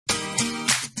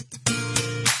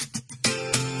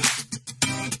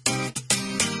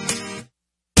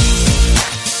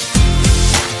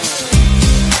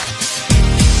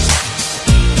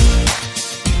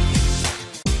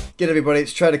G'day everybody,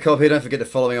 it's TraderCobb here. Don't forget to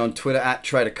follow me on Twitter at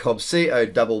TraderCobb,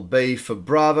 COBB for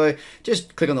Bravo.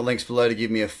 Just click on the links below to give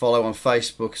me a follow on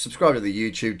Facebook, subscribe to the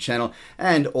YouTube channel,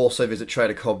 and also visit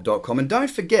TraderCobb.com. And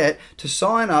don't forget to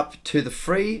sign up to the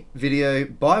free video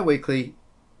bi-weekly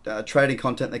trading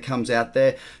content that comes out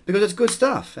there, because it's good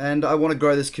stuff and I want to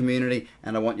grow this community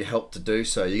and I want your help to do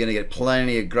so. You're going to get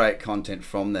plenty of great content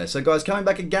from there. So guys, coming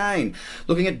back again,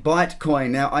 looking at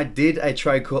Bitcoin. Now, I did a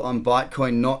trade call on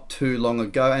Bitcoin not too long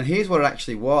ago, and here's what it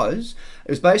actually was. It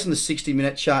was based on the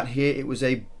 60-minute chart here. It was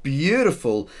a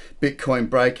beautiful Bitcoin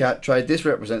breakout trade. This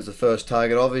represents the first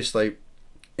target. Obviously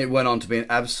it went on to be an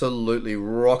absolutely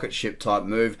rocket ship type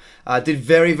move. Did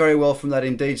very, very well from that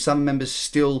indeed. Some members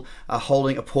still are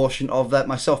holding a portion of that.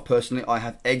 Myself personally, I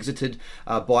have exited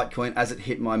Bitcoin as it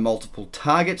hit my multiple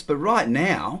targets. But right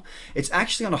now, it's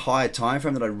actually on a higher time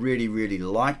frame that I really, really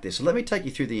like this. So let me take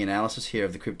you through the analysis here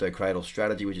of the Crypto Cradle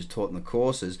strategy, which is taught in the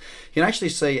courses. You can actually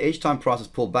see each time prices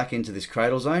pull back into this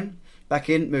cradle zone, back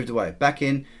in, moved away, back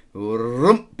in,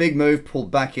 big move,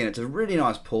 pulled back in. It's a really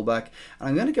nice pullback, and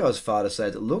I'm going to go as far to say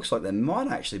that it looks like there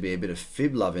might actually be a bit of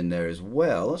fib love in there as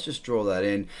well. Let's just draw that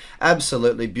in.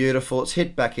 Absolutely beautiful. It's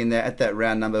hit back in there at that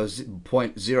round number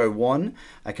 0.01.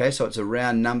 Okay, so it's a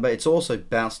round number. It's also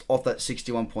bounced off that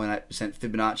 61.8%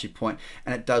 Fibonacci point,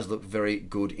 and it does look very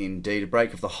good indeed. A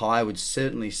break of the high would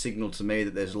certainly signal to me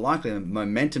that there's likely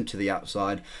momentum to the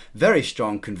upside. Very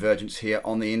strong convergence here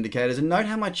on the indicators, and note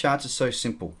how my charts are so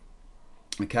simple.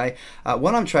 Okay,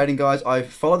 when I'm trading, guys, I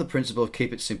follow the principle of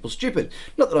keep it simple, stupid.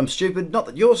 Not that I'm stupid, not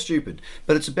that you're stupid,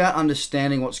 but it's about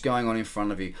understanding what's going on in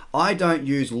front of you. I don't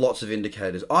use lots of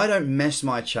indicators. I don't mess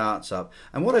my charts up.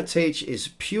 And what I teach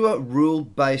is pure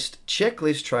rule-based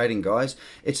checklist trading, guys.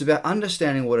 It's about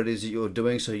understanding what it is that you're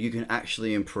doing so you can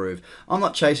actually improve. I'm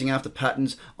not chasing after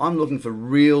patterns. I'm looking for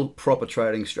real, proper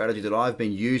trading strategy that I've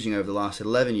been using over the last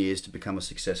 11 years to become a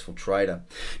successful trader.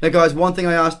 Now, guys, one thing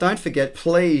I ask, don't forget,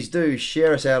 please do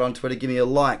share us out on Twitter, give me a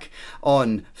like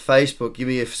on Facebook, give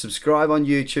me a subscribe on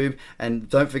YouTube, and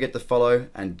don't forget to follow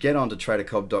and get on to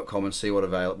TraderCobb.com and see what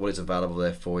is available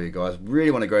there for you guys.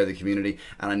 Really want to grow the community,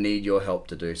 and I need your help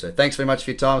to do so. Thanks very much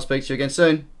for your time. I'll speak to you again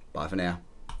soon. Bye for now.